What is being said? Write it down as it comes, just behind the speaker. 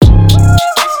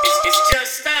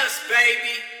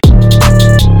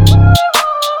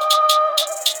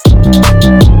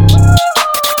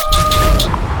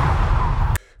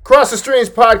Across the Streams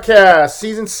podcast,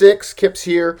 season 6. Kip's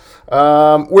here.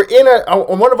 We're in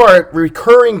one of our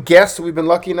recurring guests that we've been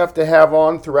lucky enough to have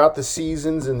on throughout the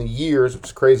seasons and the years.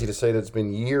 It's crazy to say that it's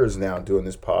been years now doing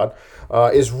this pod.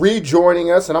 Is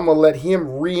rejoining us, and I'm going to let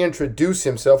him reintroduce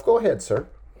himself. Go ahead, sir.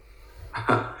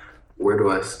 Where do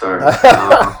I start?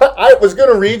 I was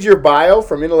going to read your bio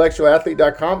from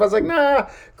intellectualathlete.com, but I was like, nah,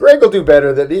 Greg will do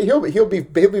better. He'll be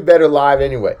better live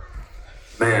anyway.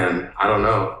 Man, I don't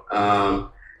know.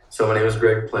 So my name is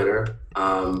Greg Plater.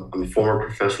 I'm a former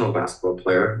professional basketball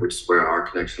player, which is where our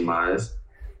connection lies.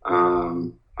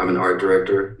 I'm an art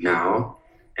director now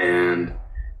and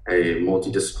a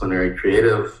multidisciplinary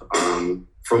creative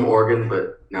from Oregon,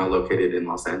 but now located in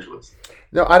Los Angeles.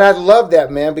 No, and I love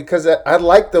that, man, because I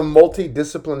like the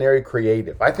multidisciplinary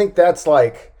creative. I think that's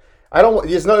like,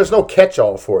 there's no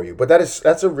catch-all for you, but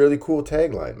that's a really cool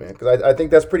tagline, man, because I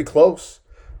think that's pretty close,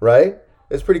 right?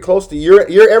 It's pretty close to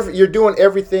you're doing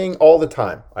everything all the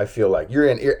time. I feel like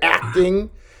you're acting,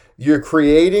 you're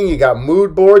creating, you got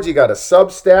mood boards, you got a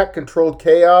Substack, Controlled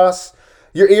Chaos.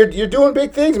 You're doing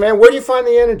big things, man. Where do you find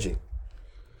the energy?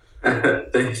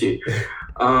 Thank you.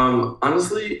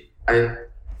 Honestly, I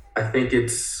think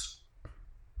it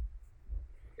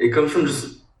comes from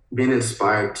just being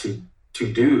inspired to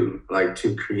do, like,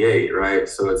 to create, right?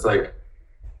 So it's like,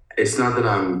 it's not that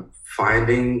I'm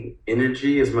finding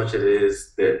energy as much as it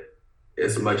is that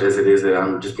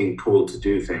I'm just being pulled to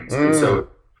do things. And so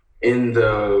in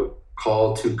the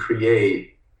call to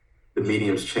create, the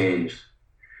mediums change.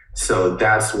 So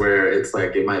that's where it's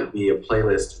like, it might be a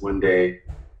playlist one day,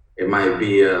 it might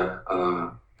be an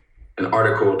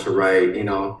article to write,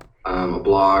 a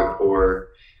blog,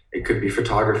 or it could be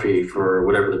photography for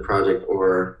whatever the project,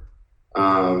 or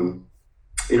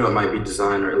it might be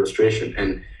design or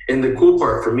illustration. And the cool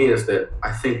part for me is that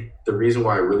I think the reason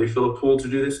why I really feel a pull to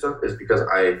do this stuff is because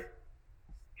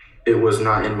it was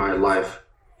not in my life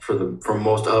for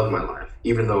most of my life,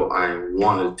 even though I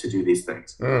wanted to do these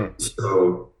things.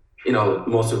 So,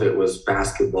 most of it was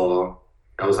basketball.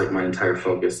 That was like my entire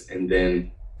focus. And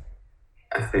then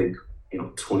I think,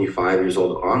 25 years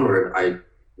old onward, I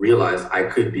realized I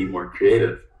could be more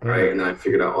creative, right? And then I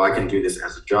figured out, I can do this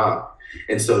as a job.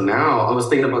 And so now, I was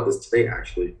thinking about this today,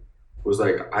 actually. Was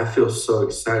like, I feel so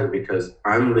excited because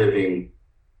I'm living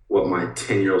what my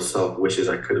 10-year-old self wishes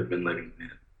I could have been living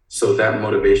then. So that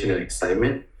motivation and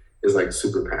excitement is like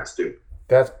super past due.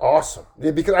 That's awesome. Yeah,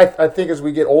 because I think as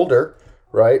we get older,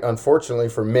 right, unfortunately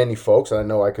for many folks, and I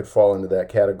know I could fall into that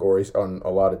category on a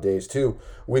lot of days too,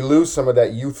 we lose some of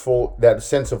that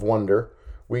sense of wonder.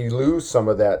 We lose some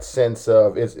of that sense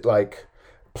of, it's like,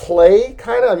 play,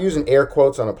 kind of. I'm using air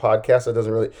quotes on a podcast. That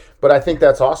doesn't really, but I think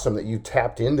that's awesome that you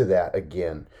tapped into that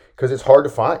again, because it's hard to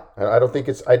find. I don't think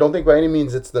by any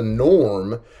means it's the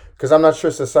norm, because I'm not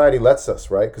sure society lets us,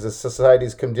 right? Because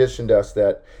society's conditioned us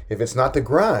that if it's not the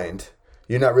grind,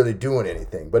 you're not really doing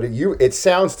anything. But it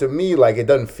sounds to me like it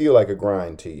doesn't feel like a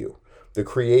grind to you, the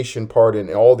creation part and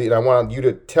and I want you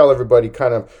to tell everybody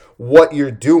kind of what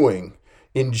you're doing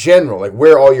in general, like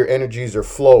where all your energies are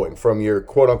flowing from your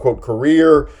quote unquote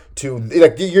career to,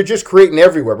 like, you're just creating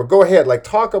everywhere. But go ahead, like,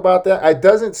 talk about that. It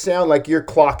doesn't sound like you're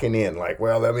clocking in, like,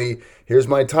 well, here's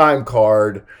my time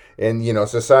card. And,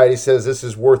 society says this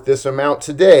is worth this amount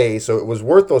today. So it was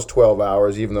worth those 12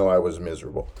 hours, even though I was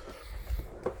miserable.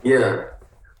 Yeah.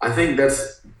 I think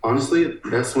that's one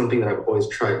thing that I've always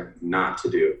tried not to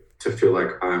do, to feel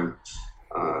like I'm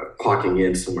clocking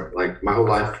in somewhere. Like, my whole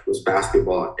life was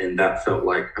basketball, and that felt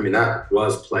like, that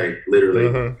was play,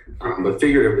 literally, but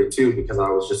figuratively too, because I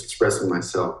was just expressing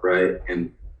myself, right,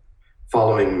 and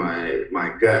following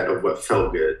my gut of what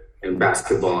felt good, and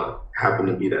basketball happened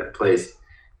to be that place.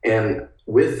 And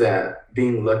with that,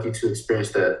 being lucky to experience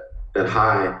that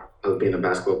high of being a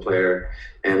basketball player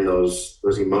and those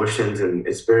emotions, and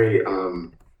it's a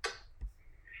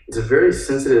very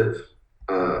sensitive,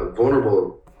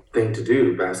 vulnerable thing to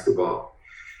do, basketball,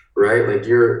 right? Like,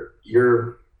 you're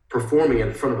performing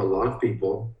in front of a lot of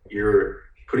people. You're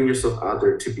putting yourself out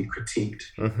there to be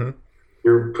critiqued.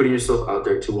 You're putting yourself out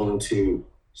there to willing to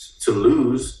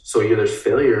lose. So there's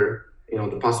failure.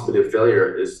 The possibility of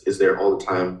failure is there all the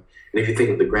time. And if you think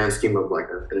of the grand scheme of like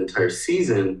an entire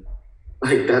season,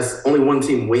 like, that's only one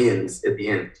team wins at the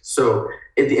end. So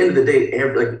at the end of the day,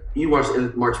 like, you watched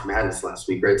March Madness last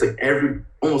week, right? It's like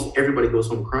almost everybody goes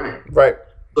home crying. Right.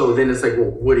 So then it's like, well,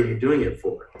 what are you doing it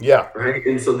for? Yeah. Right.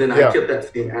 And so then I kept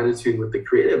that same attitude with the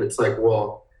creative. It's like,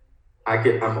 well,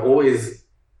 I'm always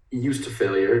used to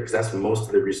failure because that's most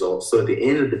of the results. So at the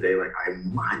end of the day, like, I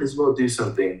might as well do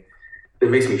something that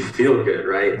makes me feel good.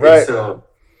 Right. Right. And so,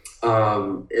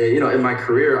 in my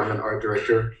career, I'm an art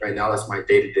director right now. That's my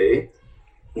day to day.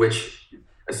 which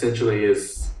essentially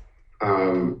is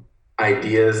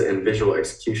ideas and visual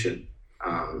execution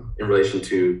in relation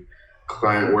to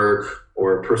client work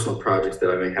or personal projects that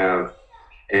I may have.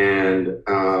 And,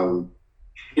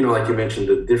 like you mentioned,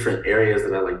 the different areas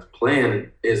that I like to play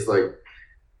in is like,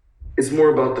 it's more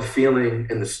about the feeling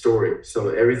and the story. So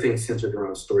everything's centered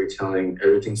around storytelling,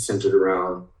 everything's centered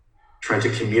around trying to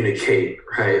communicate,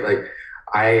 right? Like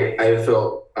I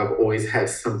felt I've always had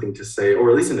something to say, or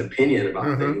at least an opinion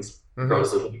about things,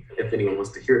 regardless of if anyone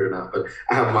wants to hear it or not. But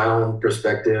I have my own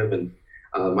perspective and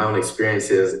my own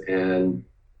experiences, and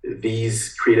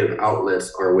these creative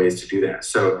outlets are ways to do that.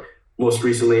 So most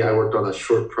recently, I worked on a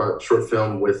short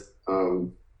film with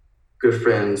good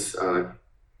friends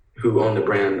who own the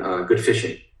brand Good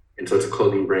Fishing, and so it's a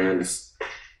clothing brand. It's,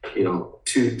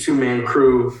 two-man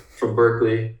crew from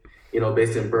Berkeley,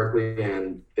 based in Berkeley,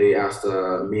 and they asked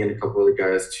me and a couple other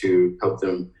guys to help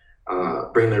them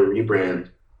bring their rebrand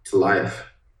to life,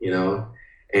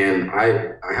 and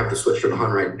I have the sweatshirt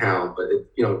on right now, but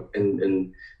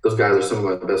and those guys are some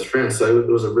of my best friends. So it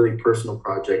was a really personal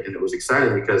project, and it was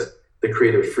exciting because the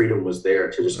creative freedom was there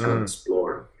to just kind of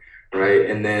explore, right?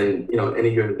 And then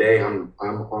any given day, I'm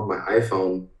on my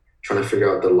iPhone trying to figure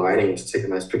out the lighting to take a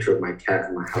nice picture of my cat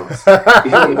in my house. Like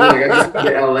I just went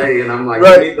to LA, and I'm like,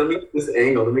 right. let me get this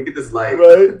angle, let me get this light.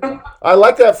 Right. I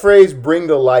like that phrase, "bring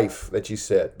to life," that you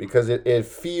said, because it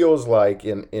feels like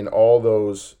in all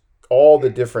the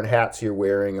different hats you're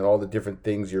wearing and all the different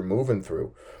things you're moving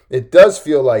through, it does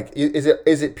feel like,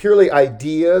 is it purely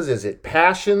ideas? Is it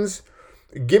passions?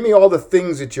 Give me all the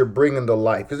things that you're bringing to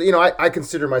life. Because, I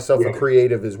consider myself a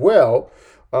creative as well.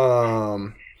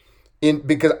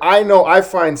 Because I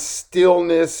find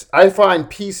stillness, I find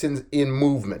peace in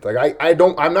movement. Like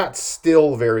I'm not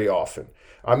still very often.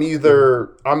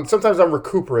 Sometimes I'm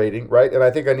recuperating, right? And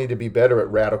I think I need to be better at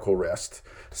radical rest,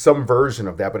 some version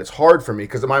of that. But it's hard for me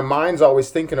because my mind's always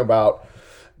thinking about,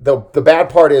 the bad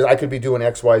part is I could be doing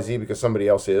XYZ because somebody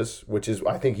else is, which is,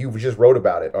 I think you just wrote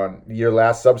about it on your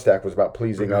last Substack, was about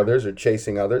pleasing others or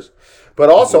chasing others.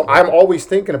 But also I'm always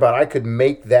thinking about, I could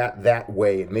make that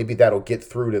way, and maybe that'll get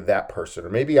through to that person, or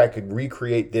maybe I could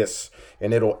recreate this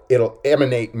and it'll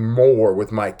emanate more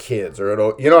with my kids, or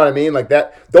it'll, you know what I mean? Like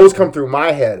that, those come through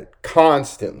my head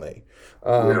constantly.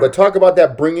 But talk about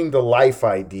that bringing to life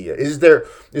idea. Is there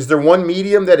one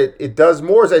medium that it does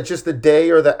more? Is that just the day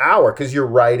or the hour? Because you're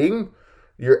writing,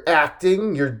 you're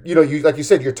acting, you like you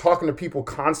said, you're talking to people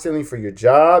constantly for your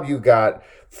job. You got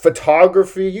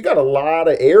photography. You got a lot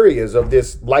of areas of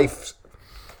this life.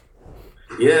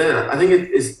 Yeah, I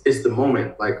think it's the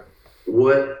moment. Like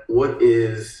what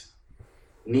is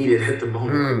needed at the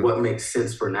moment? What makes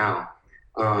sense for now?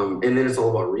 And then it's all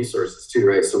about resources too,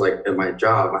 right? So like at my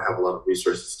job, I have a lot of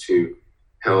resources to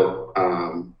help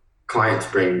clients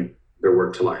bring their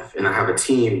work to life. And I have a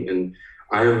team, and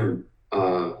I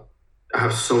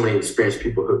have so many experienced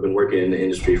people who have been working in the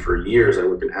industry for years. I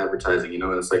work in advertising, and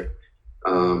it's like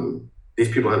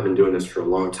these people have been doing this for a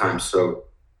long time. So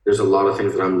there's a lot of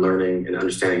things that I'm learning and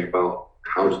understanding about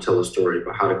how to tell a story,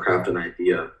 about how to craft an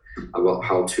idea, about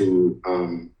how to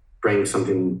bring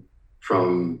something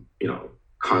from,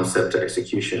 concept to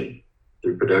execution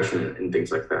through production and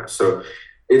things like that. So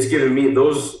it's given me,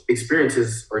 those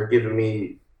experiences are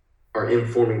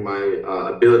informing my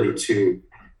ability to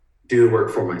do the work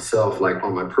for myself, like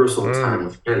on my personal time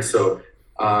with friends. So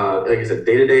like I said,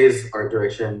 day-to-day is art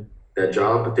direction, that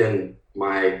job, but then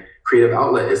my creative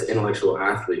outlet is Intellectual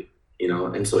Athlete,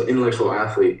 and so Intellectual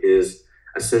Athlete is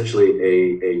essentially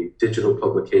a digital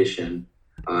publication,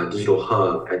 digital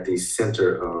hub at the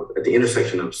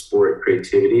intersection of sport,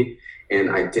 creativity, and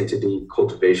identity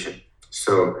cultivation.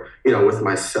 So, with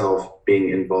myself being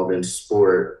involved in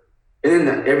sport, and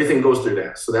then everything goes through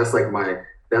that. So that's like I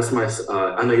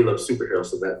know you love superheroes,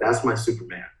 so that's my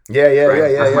Superman. Yeah.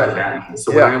 That's my Batman.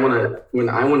 So when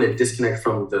I want to disconnect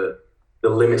from the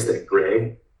limits that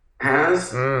Greg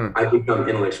has, I become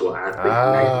Intellectual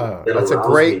Athlete. That's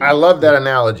I love that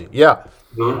analogy. Yeah.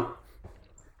 Mm-hmm.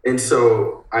 And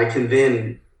so I can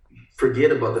then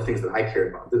forget about the things that I care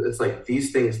about. It's like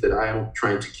these things that I am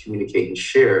trying to communicate and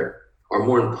share are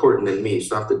more important than me.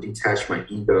 So I have to detach my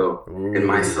ego and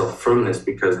myself from this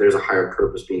because there's a higher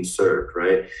purpose being served,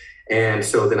 right? And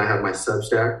so then I have my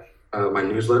Substack, my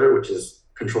newsletter, which is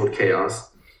Controlled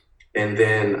Chaos. And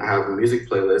then I have a music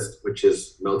playlist, which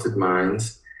is Melted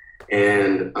Minds.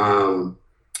 And I'm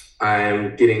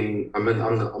on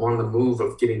the move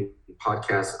of getting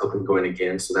podcasts up and going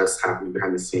again. So that's happening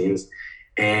behind the scenes.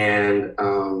 And,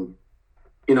 I'm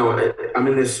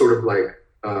in this sort of like,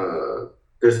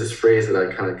 there's this phrase that I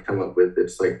kind of come up with.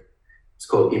 It's like It's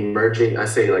called emerging. I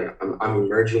say like I'm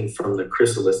emerging from the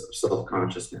chrysalis of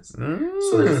self-consciousness.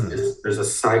 So there's a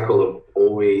cycle of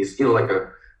always, like a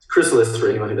chrysalis,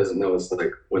 for anyone who doesn't know, is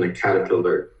like when a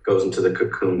caterpillar goes into the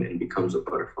cocoon and becomes a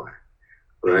butterfly,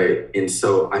 right? And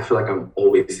so I feel like I'm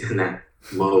always in that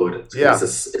mode. Yeah. It's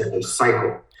a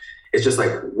cycle. It's just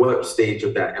like, what stage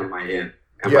of that am I in?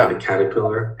 Am Yeah. I the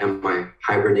caterpillar? Am I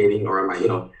hibernating, or am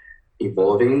I,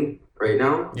 evolving right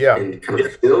now? Yeah. And kind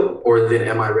of still, or then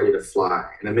am I ready to fly?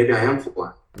 And then maybe I am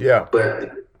flying. Yeah.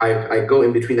 But I go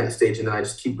in between that stage, and then I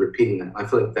just keep repeating that. I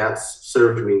feel like that's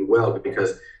served me well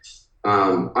because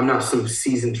I'm not some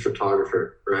seasoned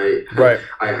photographer, right? Right.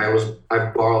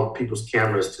 I borrowed people's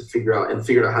cameras to figured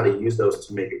out how to use those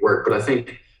to make it work. But I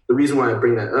think the reason why I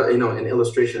bring that up, in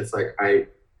illustration, it's like I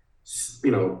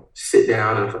sit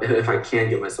down, and if I can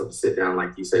get myself to sit down,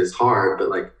 like you said, it's hard, but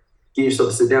like get yourself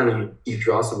to sit down and you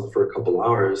draw something for a couple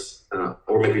hours,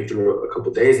 or maybe through a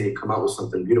couple days, and you come out with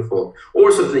something beautiful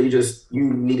or something that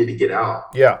you needed to get out.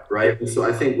 Yeah. Right. And so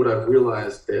I think what I've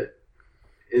realized that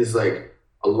is like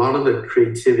a lot of the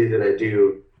creativity that I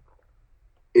do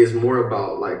is more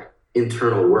about like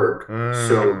internal work.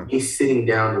 So me sitting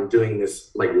down and doing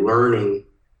this, like learning,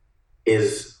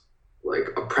 is like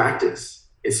a practice.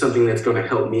 It's something that's going to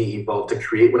help me evolve to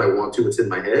create what I want to, what's in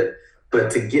my head.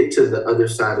 But to get to the other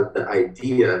side of the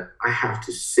idea, I have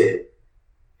to sit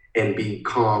and be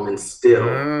calm and still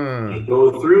and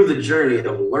go through the journey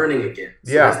of learning again.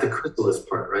 So that's the chrysalis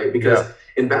part, right? Because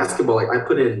in basketball, like I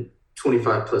put in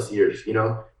 25 plus years,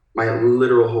 my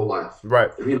literal whole life.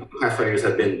 Right. The past 5 years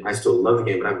I still love the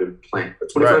game, but I've been playing.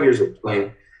 But 25 years of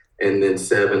playing, and then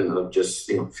 7 of just,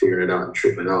 figuring it out and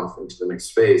tripping off into the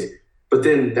next phase. But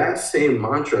then that same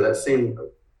mantra, that same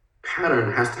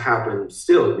pattern has to happen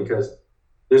still, because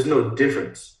there's no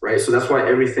difference, right? So that's why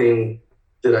everything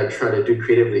that I try to do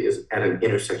creatively is at an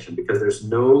intersection, because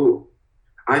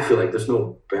I feel like there's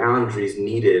no boundaries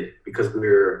needed, because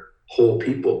we're whole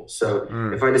people. So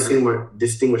if I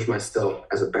distinguish myself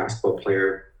as a basketball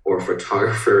player or a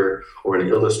photographer or an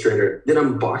illustrator, then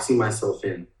I'm boxing myself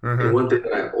in. And one thing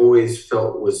that I always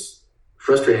felt was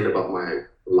frustrating about my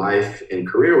life and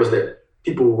career was that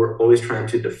people were always trying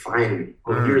to define me.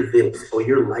 Oh, you're this. Oh,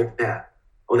 you're like that.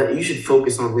 Oh, that you should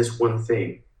focus on this one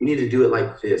thing. You need to do it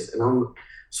like this. And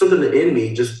something in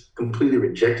me just completely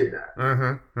rejected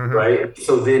that. Right.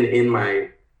 So then in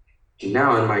my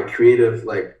creative,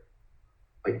 like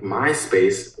my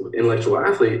space, intellectual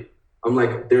athlete, I'm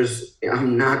like,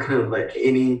 I'm not going to let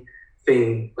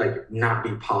anything like not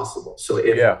be possible. So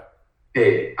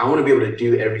hey, I want to be able to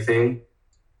do everything,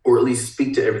 or at least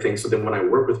speak to everything. So then when I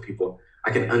work with people,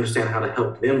 I can understand how to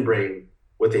help them bring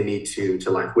what they need to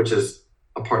life, which is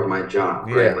a part of my job,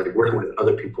 right? Like working with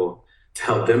other people to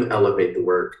help them elevate the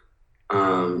work,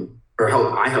 or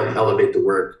help elevate the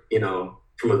work,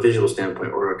 from a visual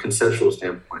standpoint or a conceptual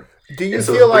standpoint. Do you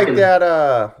feel like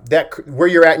that where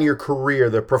you're at in your career,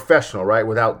 the professional, right,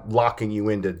 without locking you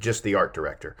into just the art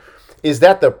director, is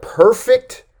that the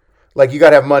perfect, like you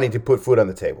got to have money to put food on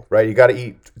the table, right? You got to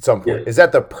eat at some point. Is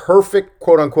that the perfect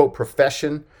quote unquote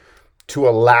profession to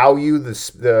allow you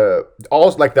the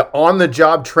on the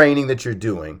job training that you're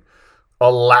doing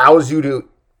allows you to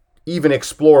even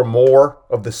explore more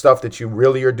of the stuff that you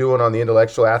really are doing on the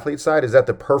intellectual athlete side? Is that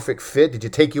the perfect fit? Did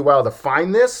it take you a while to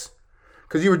find this?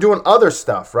 Because you were doing other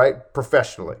stuff, right,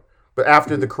 professionally, but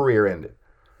after the career ended.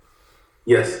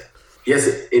 Yes,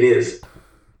 it is.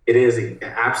 It is,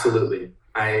 absolutely.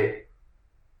 I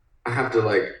have to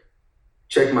like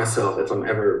check myself if I'm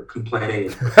ever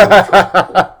complaining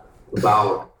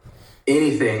about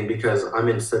anything, because I'm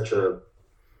in such a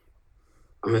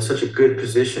good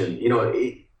position.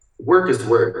 Work is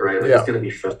work, right? Like it's going to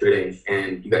be frustrating,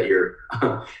 and you got your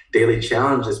daily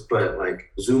challenges, but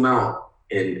like zoom out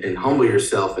and humble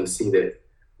yourself and see that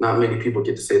not many people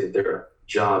get to say that their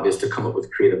job is to come up with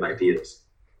creative ideas,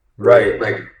 right?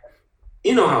 Like,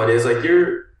 you know how it is. Like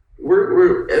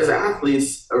we're as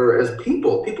athletes or as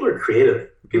people are creative.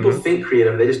 People think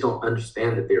creative. They just don't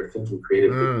understand that they're thinking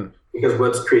creatively, because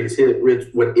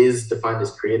what is defined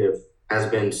as creative has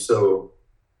been so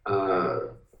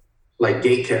like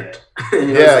gate kept.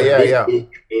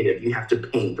 Creative. You have to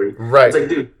paint. Right. It's like,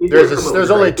 dude, there's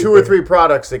only 2 or 3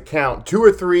 products that count. 2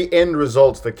 or 3 end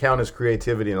results that count as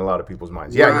creativity in a lot of people's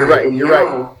minds. Yeah, you're right.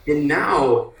 Right. And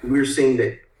now we're seeing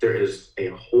that there is a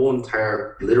whole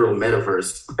entire literal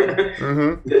metaverse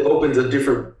that opens a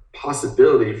different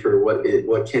possibility for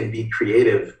what can be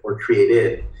creative or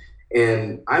created.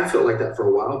 And I felt like that for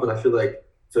a while, but I feel like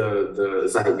the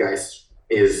zeitgeist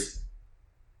is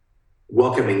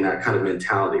welcoming that kind of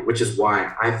mentality, which is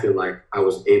why I feel like I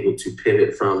was able to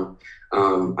pivot from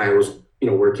I was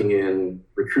working in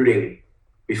recruiting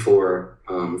before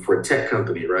for a tech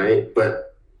company, right?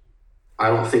 But I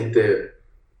don't think that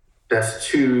that's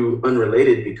too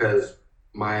unrelated because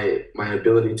my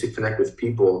ability to connect with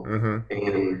people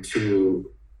and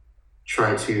to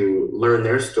try to learn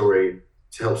their story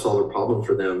to help solve a problem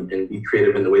for them and be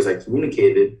creative in the ways I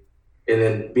communicated, and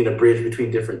then being a bridge between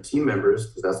different team members,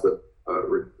 because that's what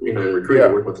in recruiting, I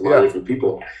work with a lot of different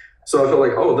people. So I feel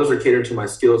like, oh, those are catered to my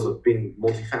skills of being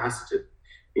multifaceted,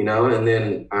 and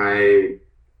then I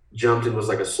jumped and was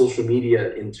like a social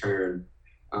media intern.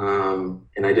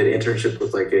 And I did an internship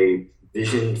with like a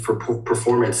vision for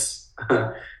performance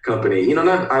company.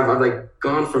 I've like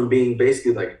gone from being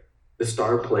basically like the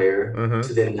star player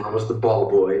to then I was the ball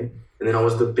boy, and then I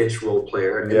was the bench role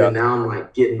player, and then now I'm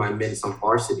like getting my minutes on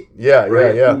varsity.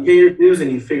 Right? You pay your dues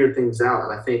and you figure things out.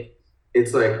 And I think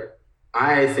it's like,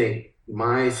 I think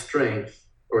my strength,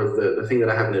 or the thing that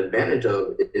I have an advantage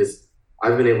of, is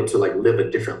I've been able to like live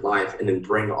a different life and then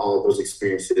bring all of those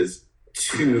experiences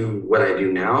to what I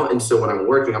do now. And so when I'm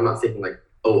working, I'm not thinking like,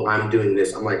 oh, I'm doing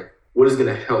this. I'm like, what is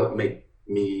going to help make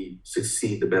me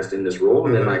succeed the best in this role?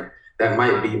 And then like, that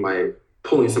might be my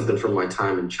pulling something from my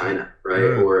time in China, right?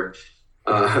 Or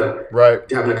having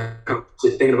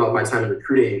thinking about my time in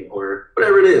recruiting, or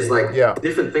whatever it is, like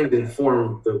different things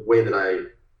inform the way that I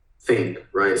think,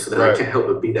 right? So that I can't help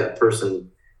but be that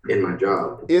person in my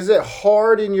job. Is it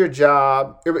hard in your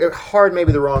job? Hard may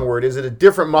be the wrong word. Is it a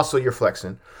different muscle you're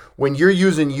flexing when you're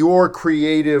using your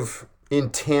creative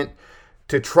intent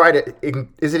to try to?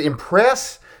 Is it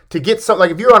impress to get something?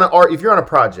 Like if you're on a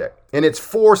project and it's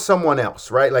for someone else,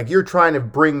 right? Like you're trying to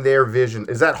bring their vision.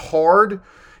 Is that hard?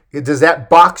 Does that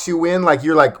box you in? Like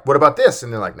you're like, what about this?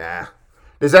 And they're like, nah.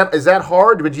 Is that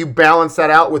hard? But you balance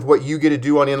that out with what you get to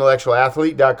do on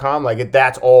intellectualathlete.com? Like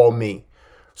that's all me.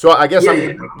 So I guess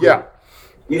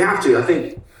You have to. I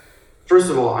think, first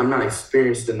of all, I'm not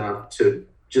experienced enough to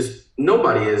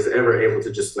nobody is ever able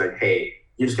to just like, hey,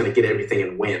 you're just going to get everything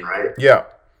and win, right? Yeah.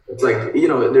 It's like,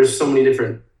 there's so many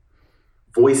different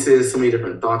voices, so many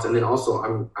different thoughts. And then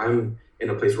also I'm in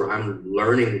a place where I'm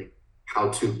learning how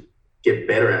to get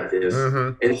better at this.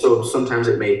 And so sometimes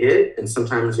it may hit, and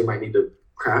sometimes you might need to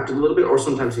craft it a little bit, or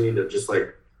sometimes you need to just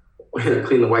like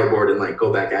clean the whiteboard and like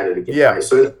go back at it again. Yeah. Right?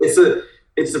 So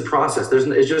it's a process.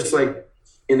 It's just like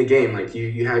in the game, like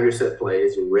you have your set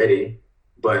plays, you're ready,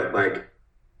 but like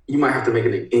you might have to make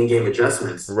an in-game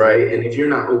adjustments, right? And if you're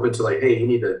not open to like, hey, you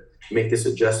need to make this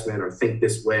adjustment or think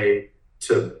this way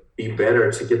to be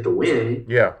better to get the win,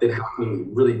 then how can you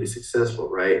really be successful,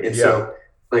 right? And so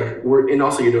like and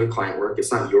also you're doing client work.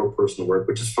 It's not your personal work,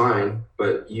 which is fine,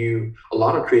 but a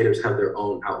lot of creatives have their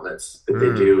own outlets that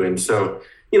they do. And so,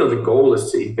 the goal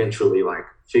is to eventually like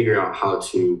figure out how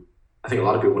to, I think a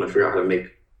lot of people want to figure out how to make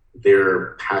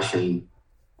their passion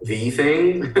the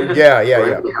thing. Yeah.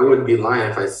 I wouldn't be lying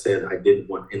if I said I didn't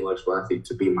want Intellectual Athlete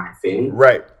to be my thing.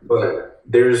 Right. But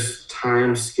there's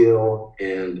time, skill,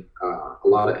 and a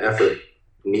lot of effort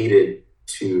needed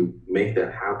to make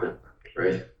that happen,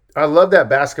 right? I love that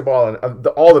basketball and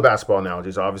all the basketball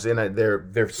analogies, obviously, and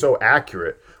they're so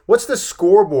accurate. What's the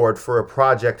scoreboard for a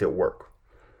project at work?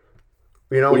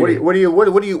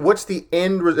 What's the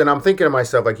end? And I'm thinking to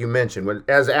myself, like you mentioned,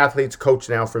 as athletes coach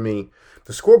now for me,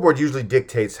 the scoreboard usually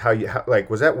dictates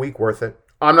was that week worth it?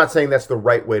 I'm not saying that's the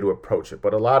right way to approach it,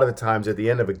 but a lot of the times at the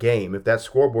end of a game, if that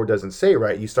scoreboard doesn't say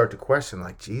right, you start to question,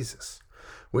 like, Jesus,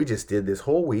 we just did this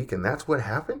whole week and that's what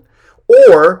happened?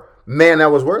 Or, man,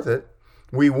 that was worth it.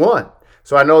 We won.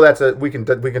 So I know we can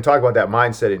talk about that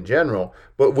mindset in general,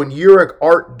 but when you're an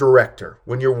art director,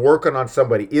 when you're working on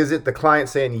somebody, is it the client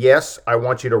saying, yes, I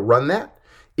want you to run that?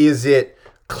 Is it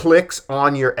clicks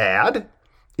on your ad?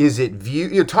 Is it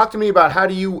view? Talk to me about how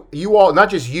do you all, not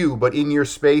just you, but in your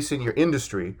space, in your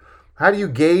industry, how do you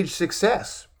gauge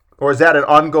success? Or is that an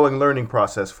ongoing learning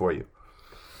process for you?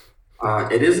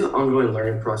 It is an ongoing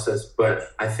learning process,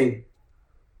 but I think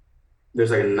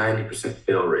there's like a 90%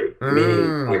 fail rate,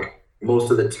 meaning like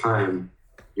most of the time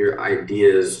your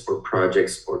ideas or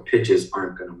projects or pitches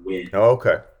aren't going to win. Oh,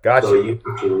 okay. Gotcha. So you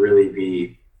have to really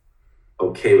be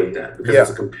okay with that because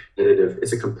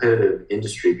it's a competitive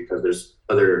industry because there's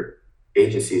other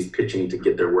agencies pitching to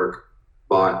get their work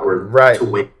bought or to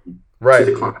win to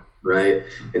the client, right?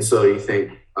 And so you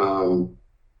think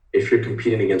if you're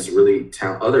competing against really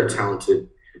other talented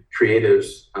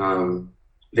creatives,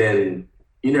 then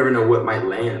you never know what might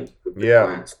land with the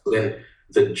clients. So then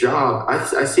the job,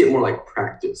 I see it more like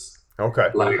practice. Okay.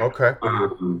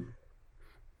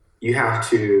 You have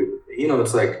to,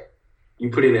 it's like you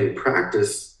put it in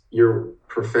practice, you're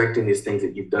perfecting these things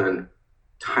that you've done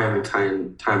time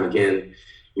and time again.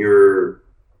 You're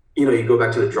you go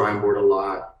back to the drawing board a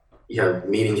lot. You have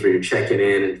meetings where you're checking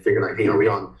in and figuring like, hey, are we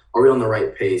on the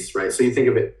right pace, right? So you think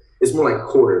of it, it's more like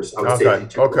quarters, I would say, if you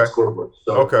check the scoreboard.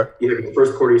 So you have your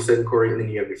first quarter, your second quarter, and then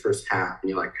you have your first half. And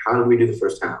you're like, how did we do the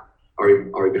first half? Are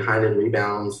we behind in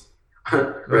rebounds? Right?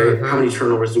 Mm-hmm. How many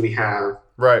turnovers do we have?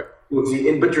 Right.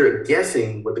 But you're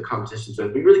guessing what the competition's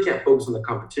doing. We really can't focus on the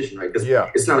competition, right? Because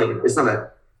it's not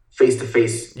a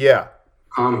face-to-face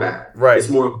combat. Right. It's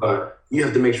more of a, you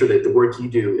have to make sure that the work you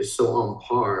do is so on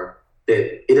par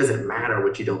that it doesn't matter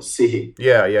what you don't see.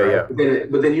 Yeah.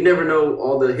 But then you never know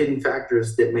all the hidden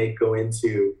factors that may go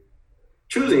into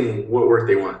choosing what work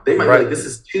they want. They might be like, this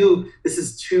is going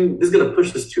to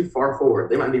push us too far forward.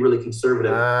 They might be really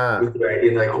conservative with their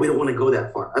idea. Like, we don't want to go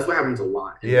that far. That's what happens a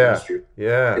lot in the industry.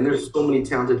 Yeah. And there's so many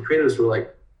talented creators who are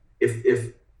like,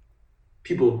 if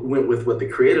people went with what the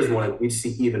creators wanted, we'd see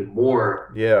even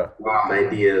more wild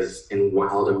ideas and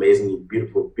wild, amazingly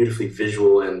beautifully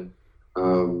visual and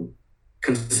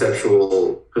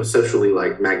conceptually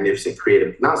like magnificent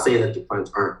creative. Not saying that the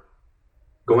clients aren't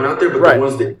going out there, but the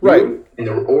ones that do,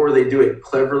 or they do it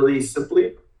cleverly,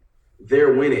 simply,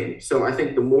 they're winning. So I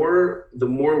think the more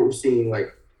we're seeing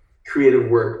like creative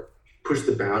work push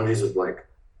the boundaries of like,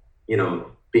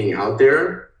 being out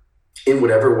there in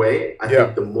whatever way, I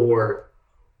think the more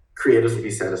creators will be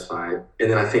satisfied.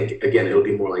 And then I think, again, it'll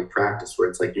be more like practice where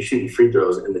it's like you're shooting free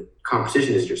throws and the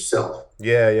competition is yourself.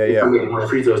 You make more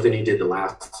free throws than you did the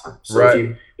last time. So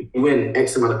if you win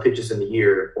X amount of pitches in the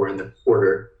year or in the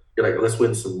quarter, you're like, let's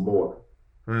win some more.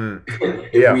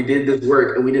 If we did this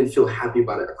work and we didn't feel happy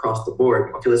about it across the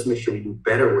board, okay, let's make sure we do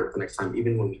better work the next time,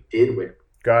 even when we did win.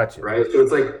 Gotcha. Right? So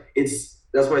it's like,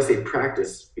 that's why I say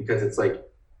practice, because it's like,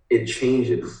 it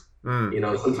changes.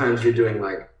 Sometimes you're doing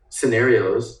like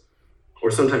scenarios, or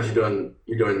sometimes you're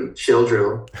doing shell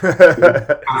drill,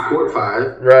 half court 5,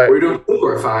 or you're doing full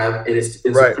court 5, and it's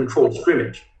a controlled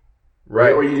scrimmage,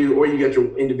 right? Or you get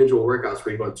your individual workouts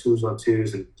where you're going 2s on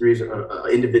 2s and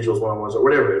 3s, individuals 1-on-1s, or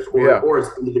whatever it is, or it's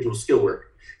individual skill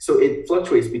work. So it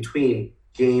fluctuates between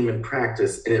game and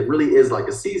practice, and it really is like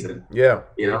a season. So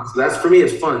that's, for me,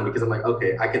 it's fun because I'm like,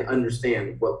 okay, I can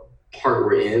understand what part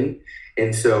we're in,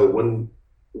 and so when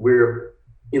we're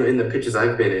in the pitches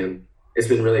I've been in, it's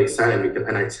been really exciting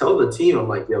and I tell the team, I'm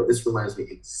like, this reminds me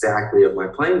exactly of my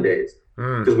playing days,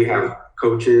 because we have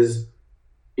coaches,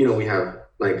 we have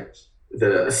like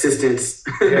the assistants,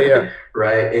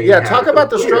 right? And talk about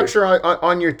the structure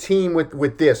on your team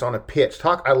with this on a pitch.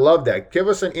 I love that. Give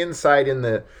us an insight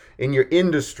in your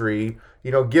industry.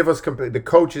 Give us the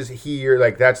coaches here,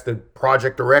 like that's the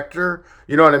project director.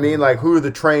 You know what I mean? Like who are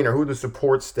the trainer, who are the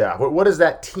support staff? What does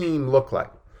that team look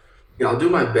like? I'll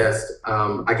do my best.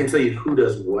 I can tell you who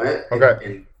does what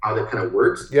and how that kind of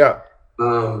works. You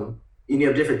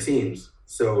have different teams,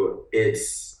 so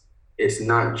it's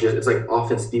not just, it's like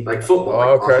offense, deep, like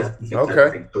football. Offense,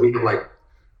 defense, so we have like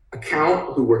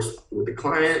account who works with the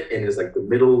client and is like the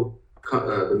middle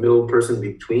person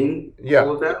between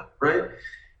all of that, right?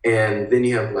 And then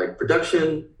you have like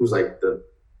production, who's like the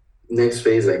next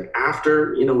phase, like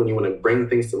after, when you want to bring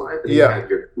things to life. And you have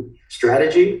your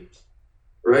strategy.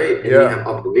 Right? And you have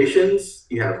operations,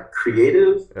 you have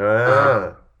creative,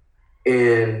 and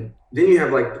then you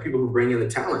have like the people who bring in the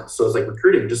talent. So it's like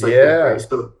recruiting, just like that, right?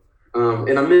 So,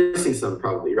 and I'm missing some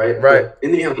probably, right?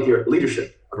 And then you have like your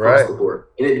leadership across the board.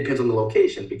 And it depends on the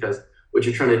location, because what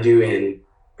you're trying to do in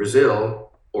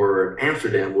Brazil or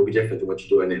Amsterdam will be different than what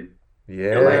you're doing in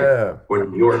LA or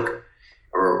New York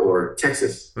or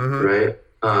Texas, right?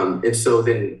 And so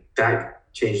then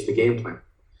that changed the game plan.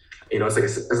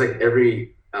 It's like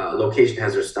every location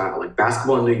has their style. Like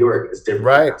basketball in New York is different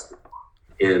than basketball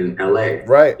in LA.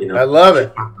 I love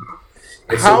it.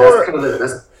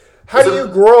 How do you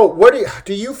grow? What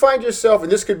do you find yourself?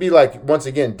 And this could be like, once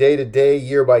again, day to day,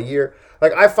 year by year.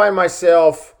 Like I find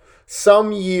myself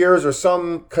some years or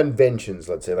some conventions.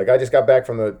 Let's say, like I just got back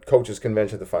from the coaches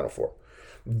convention at the Final Four.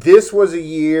 This was a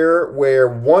year where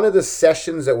one of the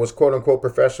sessions that was quote unquote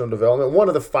professional development, one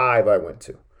of the 5 I went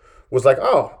to, was like,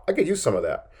 oh, I could use some of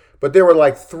that. But there were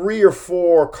like 3 or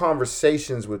 4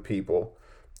 conversations with people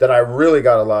that I really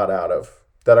got a lot out of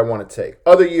that I want to take.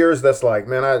 Other years, that's like,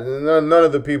 man, none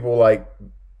of the people, like,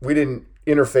 we didn't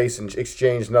interface and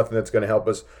exchange nothing that's going to help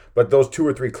us. But those 2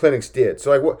 or 3 clinics did. So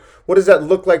like, what does that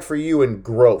look like for you in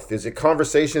growth? Is it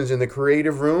conversations in the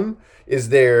creative room? Is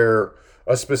there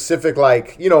a specific,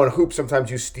 like, in hoops,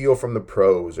 sometimes you steal from the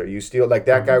pros, or you steal, like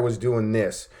that guy was doing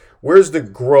this. Where's the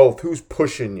growth? Who's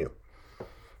pushing you?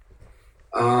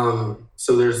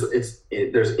 So there's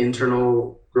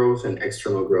internal growth and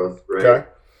external growth, right? Okay.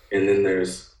 And then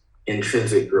there's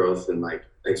intrinsic growth and like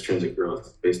extrinsic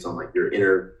growth based on like your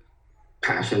inner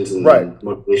passions and Right.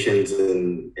 motivations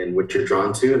and what you're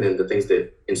drawn to, and then the things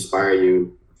that inspire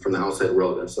you from the outside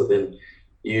world. And so then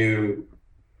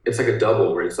it's like a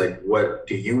double where it's like, what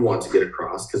do you want to get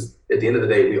across? Because at the end of the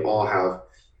day,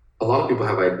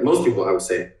 most people, I would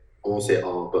say, I won't say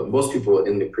all, but most people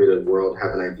in the creative world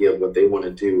have an idea of what they want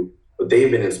to do, what they've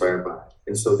been inspired by.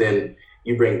 And so then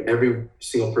you bring every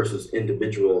single person's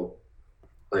individual,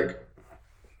 like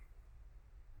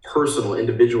personal,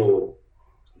 individual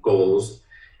goals,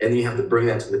 and you have to bring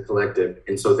that to the collective.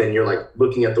 And so then you're like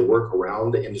looking at the work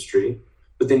around the industry,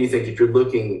 but then you think if you're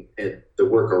looking at the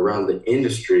work around the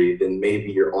industry, then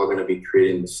maybe you're all going to be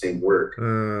creating the same work.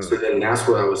 So then that's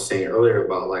what I was saying earlier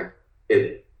about like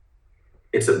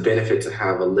it's a benefit to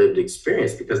have a lived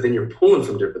experience, because then you're pulling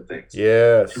from different things.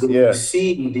 Yes. So when you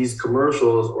see these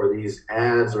commercials or these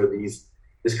ads or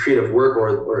this creative work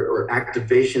or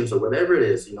activations or whatever it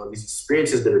is, these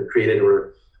experiences that are created,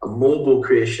 or a mobile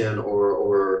creation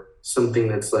or something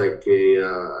that's like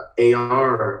a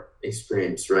AR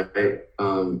experience, right?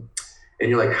 And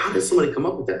you're like, how did somebody come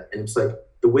up with that? And it's like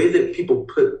the way that people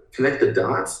connect the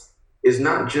dots is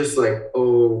not just like,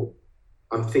 oh,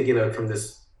 I'm thinking of from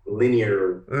this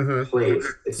linear place.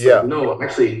 It's like, no,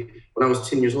 actually, when I was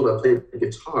 10 years old, I played the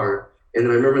guitar. And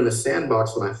then I remember in the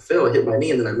sandbox when I fell, I hit my knee,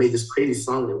 and then I made this crazy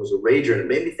song that was a rager, and it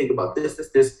made me think about this.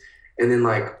 And then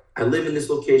like, I live in this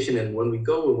location, and when we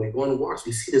go on walks,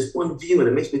 we see this one view, and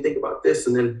it makes me think about this.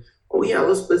 And then, oh yeah,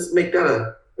 let's make that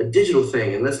a digital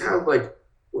thing, and let's have like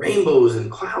rainbows and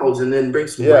clouds, and then bring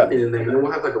some lightning in there, and then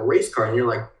we'll have like a race car, and you're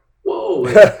like, whoa.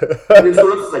 And then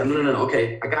someone else is like, no,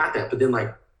 okay, I got that. But then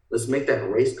like, let's make that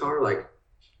race car like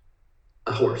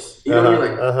a horse. You know, you're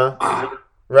like,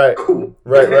 right, cool.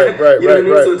 Right. You know what I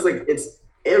mean? So it's like, it's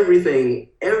everything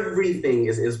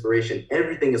is inspiration.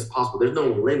 Everything is possible. There's no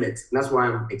limits. And that's why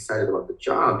I'm excited about the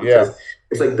job, because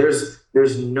it's like,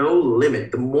 there's no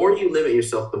limit. The more you limit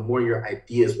yourself, the more your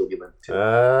ideas will be limited.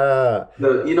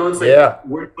 It's like,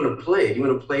 where do you want to play? Do you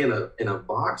want to play in a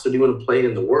box, or do you want to play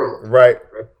in the world? Right.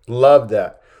 Love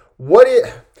that.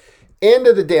 End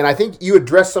of the day, and I think you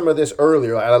addressed some of this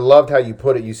earlier, and I loved how you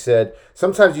put it. You said,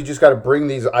 sometimes you just got to bring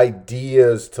these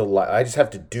ideas to life. I just have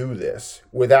to do this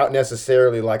without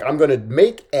necessarily like, I'm going to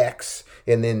make X,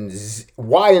 and then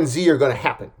Y and Z are going to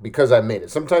happen because I made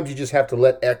it. Sometimes you just have to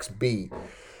let X be.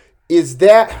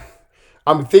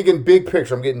 I'm thinking big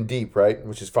picture. I'm getting deep, right?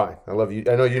 Which is fine. I love you.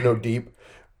 I know you know deep.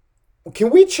 Can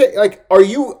we are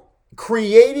you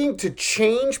creating to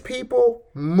change people,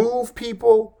 move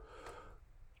people?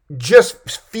 Just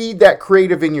feed that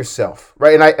creative in yourself,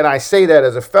 right? And I say that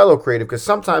as a fellow creative, because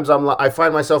sometimes I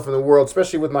find myself in the world,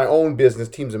 especially with my own business,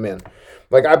 Teams of Men.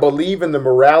 Like, I believe in the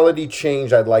morality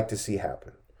change I'd like to see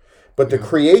happen, but the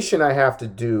creation I have to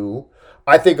do.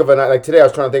 I think of like today I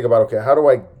was trying to think about, okay, how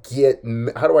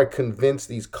do I convince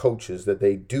these coaches that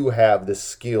they do have the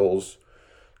skills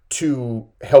to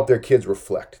help their kids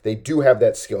reflect? They do have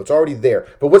that skill. It's already there.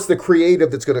 But what's the creative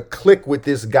that's going to click with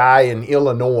this guy in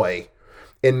Illinois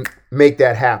and make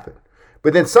that happen?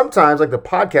 But then sometimes, like the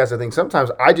podcast, I think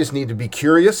sometimes I just need to be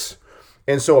curious.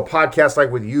 And so a podcast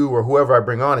like with you or whoever I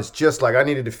bring on, it's just like I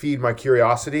needed to feed my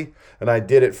curiosity, and I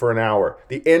did it for an hour.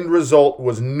 The end result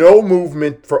was no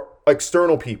movement for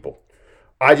external people.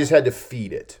 I just had to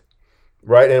feed it,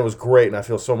 right? And it was great, and I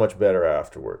feel so much better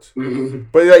afterwards.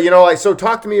 But, so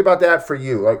talk to me about that for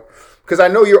you. Because I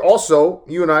know you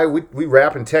and I, we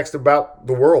rap and text about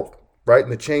the world, right?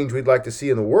 And the change we'd like to see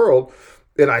in the world.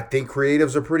 And I think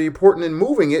creatives are pretty important in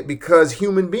moving it, because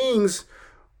human beings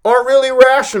aren't really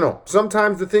rational.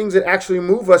 Sometimes the things that actually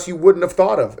move us you wouldn't have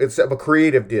thought of, except a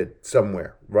creative did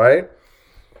somewhere, right?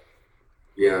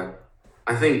 Yeah.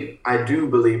 I do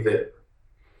believe that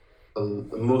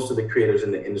most of the creatives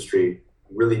in the industry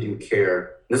really do care.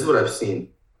 And this is what I've seen.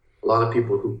 A lot of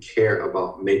people who care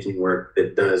about making work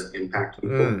that does impact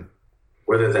people.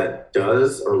 Whether that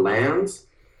does or lands,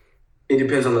 it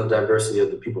depends on the diversity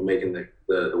of the people making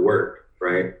the work,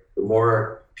 right? The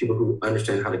more people who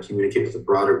understand how to communicate with a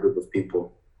broader group of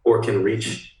people, or can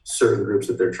reach certain groups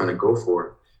that they're trying to go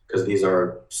for, because these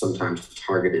are sometimes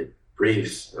targeted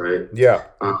briefs, right? Yeah.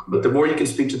 But the more you can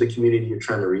speak to the community you're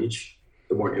trying to reach,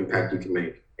 the more impact you can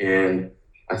make. And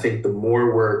I think the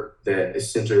more work that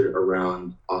is centered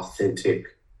around authentic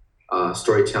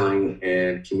storytelling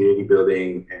and community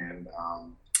building and,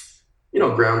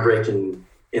 groundbreaking,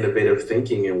 innovative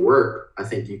thinking and work, I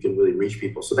think you can really reach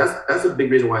people. So that's a big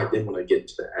reason why I did want to get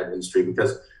into the ad industry,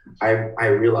 because I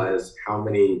realized how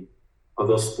many of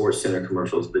those Sports Center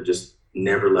commercials that just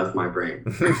never left my brain,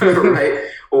 right?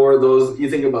 Or those, you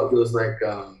think about those like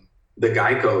the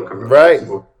Geico commercials, right?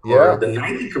 Or the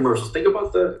Nike commercials. Think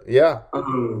about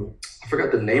I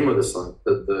forgot the name of the song,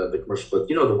 the commercial, but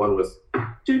you know the one with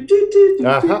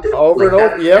over and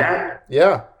over.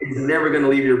 Yeah. It's never gonna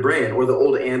leave your brain. Or the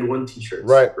old And One t-shirts.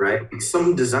 Right.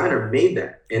 Some designer made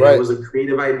that, and right. it was a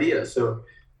creative idea. So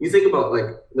you think about like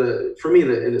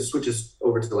and it switches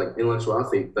over to like intellectual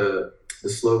athlete. The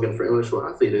slogan for intellectual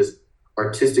athlete is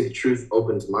artistic truth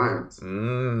opens minds.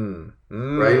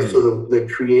 Right. So the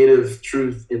creative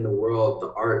truth in the world,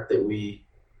 the art that we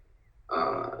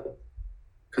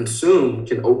consume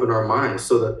can open our minds.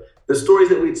 So the stories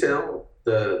that we tell,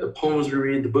 the poems we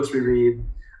read, the books we read,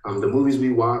 the movies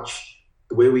we watch,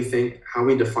 the way we think, how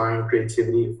we define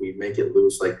creativity, if we make it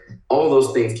loose, like all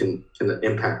those things can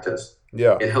impact us.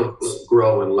 Yeah. And help us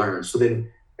grow and learn. So then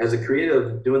as a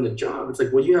creative doing the job, it's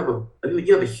like, well, you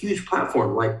have a huge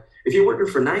platform. Like if you're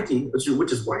working for Nike,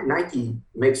 which is why Nike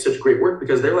makes such great work,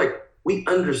 because they're like, we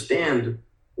understand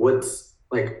what's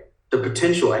like the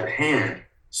potential at hand.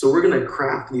 So we're going to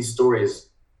craft these stories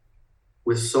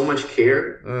with so much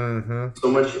care, so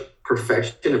much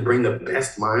perfection, and bring the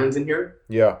best minds in here.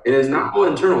 Yeah. And it's not all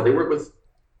internal. They work with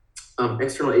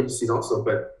external agencies also,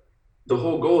 but the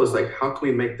whole goal is like, how can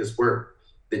we make this work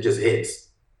that just hits?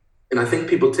 And I think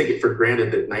people take it for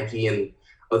granted that Nike and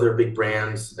other big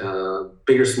brands,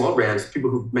 big or small brands, people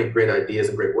who make great ideas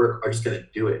and great work are just going to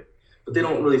do it. But they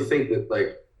don't really think that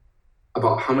like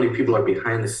about how many people are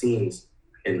behind the scenes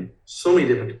in so many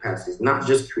different capacities, not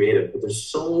just creative, but there's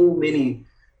so many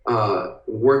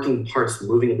working parts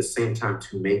moving at the same time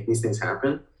to make these things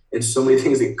happen. And so many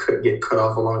things that could get cut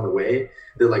off along the way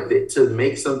that like to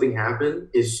make something happen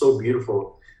is so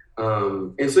beautiful.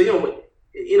 And so,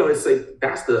 it's like,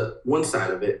 that's the one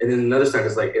side of it. And then another side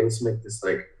is like, hey, let's make this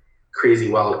like crazy,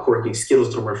 wild, quirky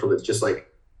Skittles commercial that's just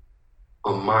like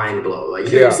a mind blow.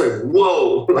 Like, you're just like,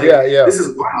 whoa, like, this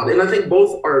is wild. And I think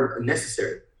both are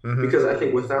necessary. Because I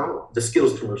think without the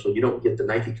Skittles commercial, you don't get the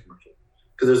Nike commercial,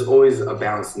 because there's always a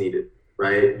balance needed,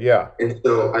 right? Yeah. And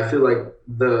so I feel like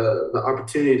the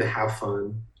opportunity to have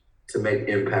fun, to make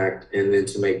impact, and then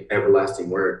to make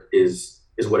everlasting work is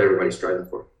what everybody's striving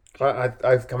for.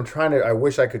 I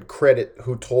wish I could credit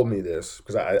who told me this,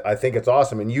 because I think it's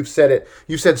awesome. And you've said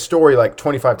story like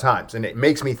 25 times, and it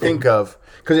makes me think of,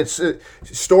 because it's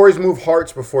stories move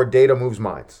hearts before data moves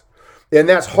minds. And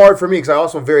that's hard for me because I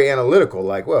also am very analytical.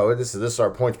 Like, well, this is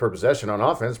our points per possession on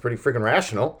offense. Pretty freaking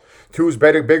rational. 2 is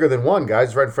bigger than 1, guys.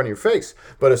 It's right in front of your face.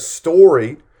 But a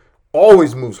story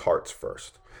always moves hearts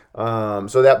first.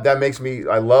 So that makes me,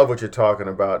 I love what you're talking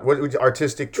about. What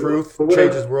artistic truth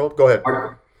changes the world? Go ahead.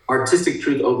 Artistic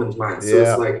truth opens minds. So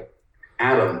it's like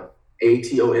atom,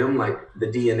 ATOM, like the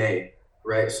DNA,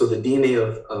 right? So the DNA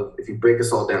of if you break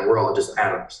us all down, we're all just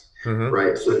atoms,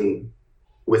 right? So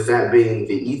with that being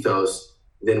the ethos,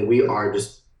 then we are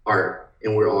just art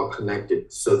and we're all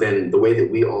connected. So then the way that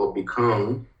we all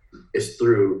become is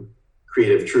through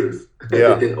creative truth.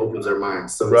 It then opens our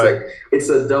minds. So it's like, it's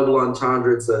a double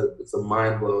entendre. It's a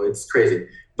mind blow. It's crazy.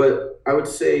 But I would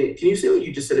say, can you say what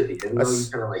you just said at the end?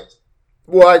 You kind of like.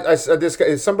 Well, I said this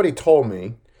guy, somebody told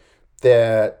me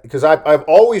that, because I've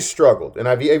always struggled, and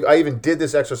I even did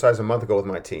this exercise a month ago with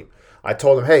my team. I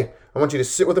told them, hey, I want you to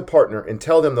sit with a partner and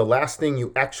tell them the last thing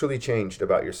you actually changed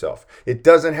about yourself. It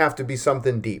doesn't have to be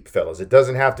something deep, fellas. It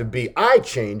doesn't have to be, I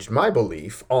changed my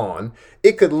belief on.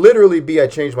 It could literally be, I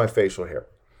changed my facial hair.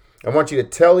 I want you to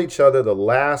tell each other the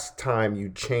last time you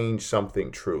changed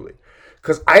something truly.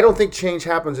 Because I don't think change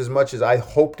happens as much as I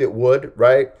hoped it would,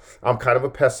 right? I'm kind of a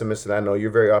pessimist, and I know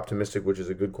you're very optimistic, which is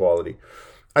a good quality.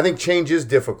 I think change is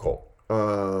difficult.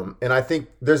 And I think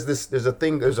there's a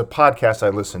podcast I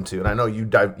listen to, and I know you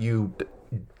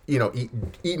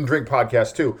eat and drink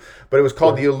podcasts too, but it was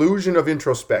called The Illusion of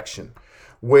Introspection,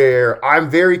 where I'm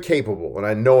very capable, and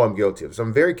I know I'm guilty of this,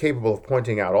 I'm very capable of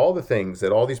pointing out all the things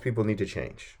that all these people need to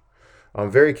change.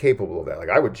 I'm very capable of that. Like,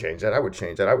 I would change that, I would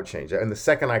change that, I would change that. And the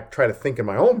second I try to think in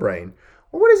my own brain,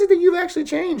 well, what is it that you've actually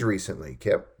changed recently,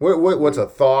 Kip? What's a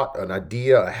thought, an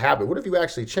idea, a habit? What have you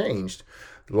actually changed?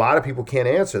 A lot of people can't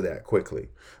answer that quickly.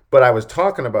 But I was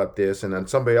talking about this, and then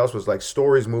somebody else was like,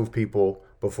 stories move people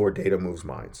before data moves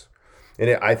minds. And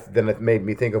then it made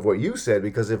me think of what you said,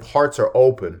 because if hearts are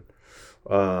open,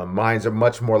 minds are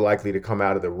much more likely to come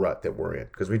out of the rut that we're in.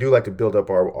 Because we do like to build up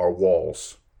our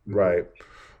walls, right?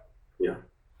 Yeah.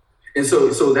 And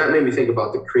so that made me think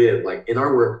about the creative. Like, in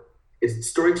our work,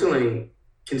 storytelling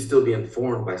can still be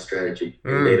informed by strategy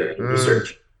and data and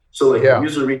research. So like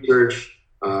user research,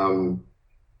 brand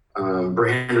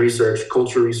research,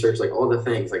 culture research, like all the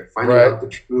things, like finding out the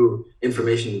true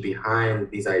information behind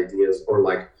these ideas, or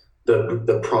like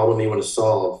the problem you want to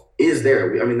solve is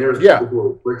there. I mean, there's people who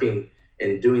are working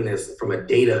and doing this from a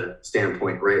data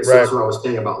standpoint, right? So that's what I was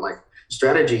saying about like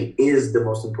strategy is the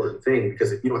most important thing,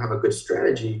 because if you don't have a good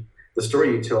strategy, the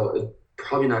story you tell is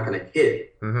probably not going to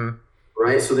hit,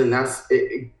 right? So then that's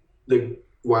the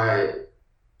why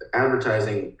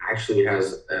advertising actually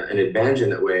has an advantage in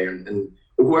that way, and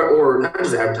or not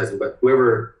just advertising, but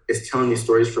whoever is telling these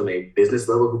stories from a business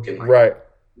level who can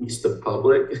reach the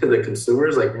public, the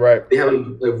consumers, they have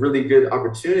a really good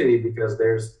opportunity, because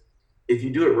if you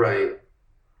do it right,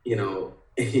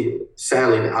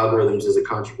 sadly the algorithms is a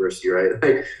controversy, right?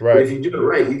 But if you do it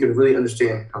right, you can really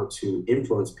understand how to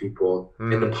influence people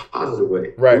in a positive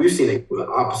way. We've seen it the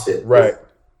opposite, with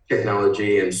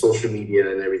technology and social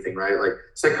media and everything, right? Like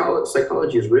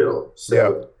psychology is real.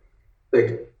 So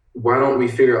why don't we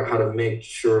figure out how to make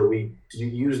sure we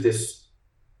use this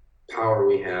power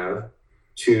we have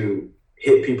to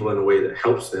hit people in a way that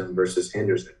helps them versus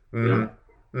hinders them?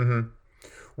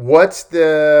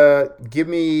 Give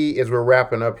me, as we're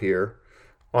wrapping up here,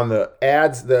 on the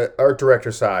ads, the art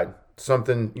director side,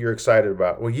 something you're excited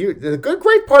about. Well, the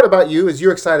great part about you is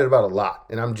you're excited about a lot,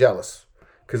 and I'm jealous,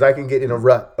 because I can get in a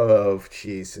rut of,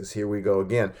 Jesus, here we go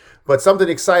again. But something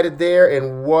excited there,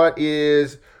 and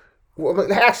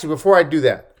actually, before I do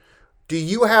that, do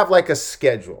you have like a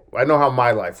schedule? I know how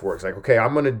my life works. Like, okay,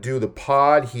 I'm going to do the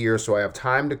pod here so I have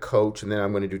time to coach, and then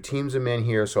I'm going to do teams of men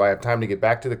here so I have time to get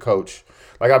back to the coach.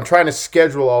 Like, I'm trying to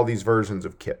schedule all these versions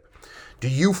of Kip. Do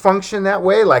you function that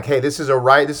way? Like, hey, this is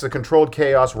a controlled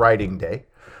chaos writing day.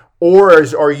 Or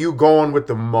are you going with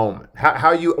the moment? How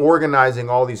are you organizing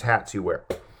all these hats you wear?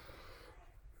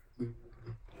 I'm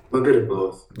a bit of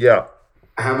both. Yeah.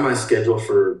 I have my schedule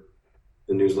for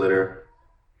the newsletter.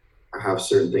 I have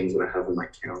certain things that I have on my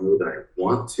calendar that I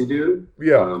want to do.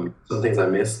 Yeah. Some things I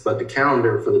miss, but the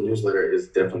calendar for the newsletter is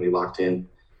definitely locked in.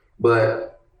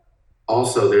 But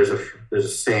also there's a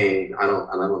saying, I don't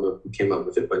know who came up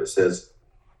with it, but it says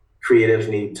creatives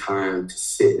need time to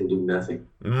sit and do nothing.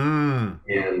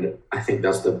 And I think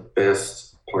that's the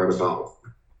best part about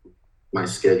my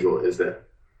schedule, is that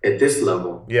at this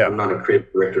level, I'm not a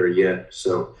creative director yet.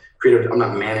 So I'm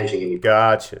not managing anybody.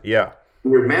 Gotcha. Yeah.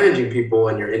 You're managing people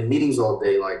and you're in meetings all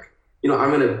day. Like,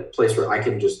 I'm in a place where I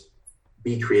can just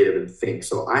be creative and think.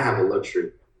 So I have a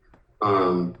luxury.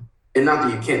 And not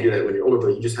that you can't do that when you're older,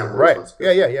 but you just have more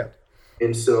responsibility. Yeah.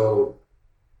 And so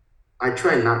I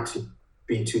try not to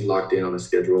be too locked in on a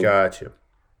schedule. Gotcha.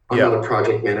 I'm not a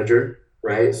project manager,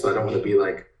 right? So I don't want to be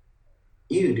like,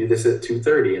 you do this at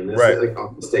 2:30 and this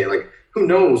on this day. Like, who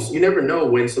knows? You never know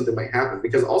when something might happen,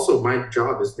 because also my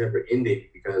job is never ending,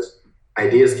 because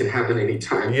ideas can happen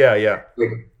anytime. Yeah.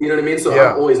 Like, you know what I mean? So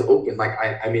I'm always open. Like,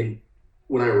 I mean,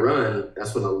 when I run,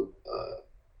 that's when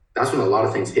a lot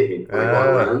of things hit me. Like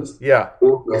long runs. Yeah.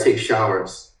 Or I take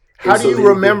showers. How do you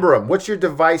remember them? What's your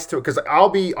device to it? Because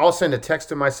I'll send a text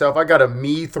to myself. I got a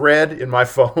me thread in my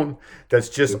phone that's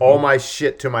just all my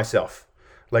shit to myself.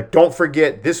 Like, don't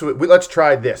forget this. Let's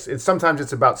try this. Sometimes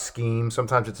it's about scheme.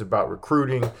 Sometimes it's about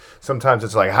recruiting. Sometimes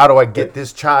it's like, how do I get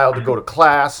this child to go to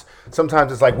class?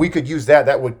 Sometimes it's like, we could use that.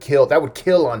 That would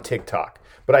kill on TikTok.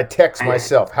 But I text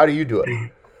myself. How do you do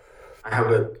it? I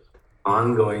have an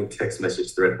ongoing text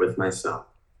message thread with myself.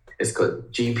 It's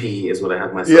called GP is what I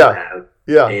have myself have.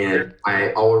 Yeah. And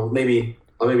I'll maybe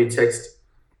text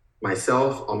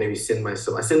myself. I'll maybe send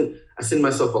myself. I send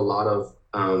myself a lot of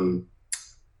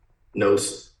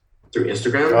notes through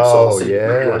Instagram. So I'll send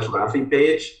my intellectual athlete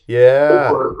page.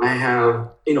 Yeah. Or I have,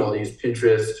 I'll use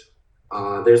Pinterest.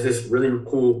 There's this really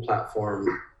cool platform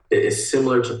that is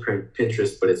similar to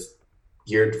Pinterest, but it's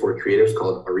geared for creatives,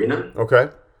 called Arena. Okay.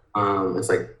 It's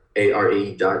like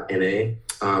ARE.NA.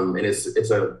 And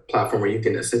it's a platform where you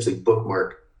can essentially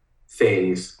bookmark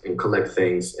things and collect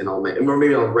things, and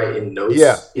maybe I'll write in notes.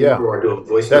 Or I do a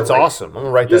voice. That's awesome. I'm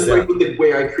gonna write that down. Just like the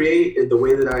way I create, the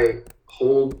way that I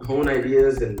hone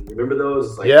ideas and remember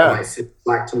those. Like, I might sit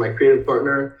back to my creative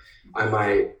partner. I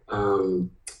might,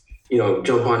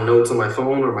 jump on notes on my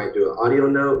phone, or might do an audio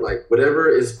note. Like, whatever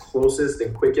is closest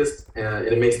and quickest, and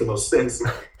it makes the most sense.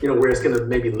 Where it's gonna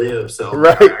maybe live. So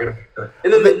right.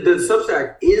 And then the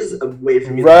Substack is a way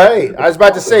for me. Right. I was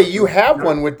about to say, you have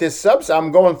one with this Substack.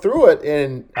 I'm going through it,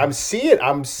 and I'm seeing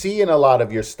a lot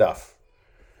of your stuff.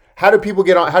 How do people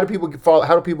get on? How do people follow?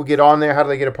 How do people get on there? How do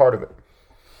they get a part of it?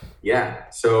 Yeah.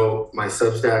 So my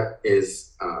Substack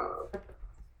is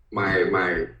my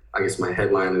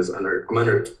headline is I'm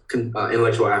under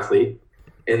Intellectual Athlete,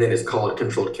 and then it's called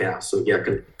Controlled Chaos. So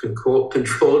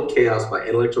Controlled Chaos by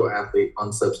Intellectual Athlete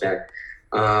on Substack.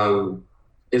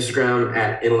 Instagram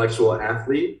at Intellectual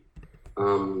Athlete.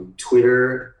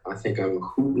 Twitter, I think I'm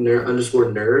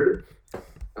 _nerd.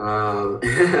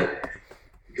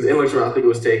 Because Intellectual Athlete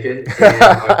was taken.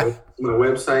 And my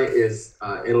website is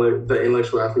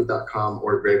theintellectualathlete.com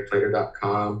or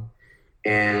gregplater.com.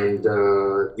 And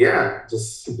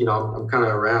just, I'm kind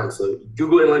of around. So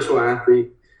Google Intellectual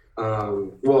Athlete.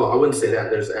 Well, I wouldn't say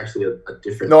that. There's actually a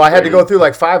different. No, I had to go through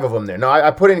like 5 of them there. No, I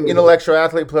put in Intellectual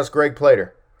Athlete plus Greg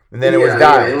Plater. And then it was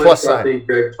plus sign. Athlete,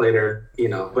 Greg Plater,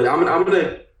 but I'm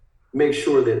gonna make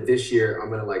sure that this year I'm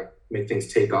gonna like make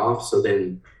things take off. So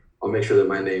then I'll make sure that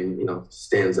my name,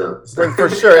 stands up. For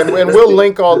sure. And we'll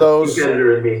link all those.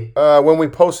 Competitor in me. When we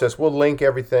post this, we'll link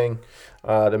everything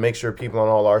to make sure people on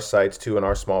all our sites, too, and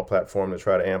our small platform to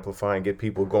try to amplify and get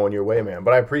people going your way, man.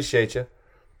 But I appreciate you.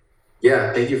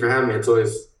 Yeah, thank you for having me. It's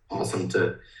always awesome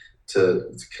to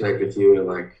connect with you.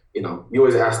 And, you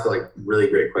always ask, really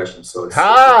great questions. So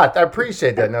I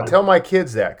appreciate that. Now, tell my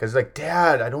kids that. Because,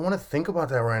 Dad, I don't want to think about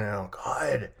that right now.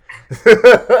 God.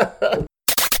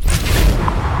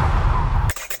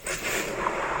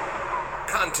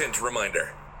 Content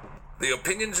reminder. The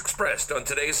opinions expressed on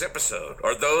today's episode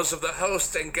are those of the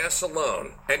host and guests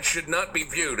alone and should not be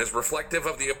viewed as reflective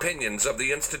of the opinions of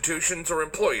the institutions or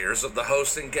employers of the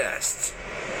hosts and guests.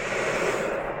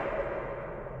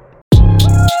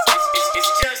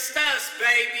 It's just us,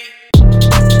 baby.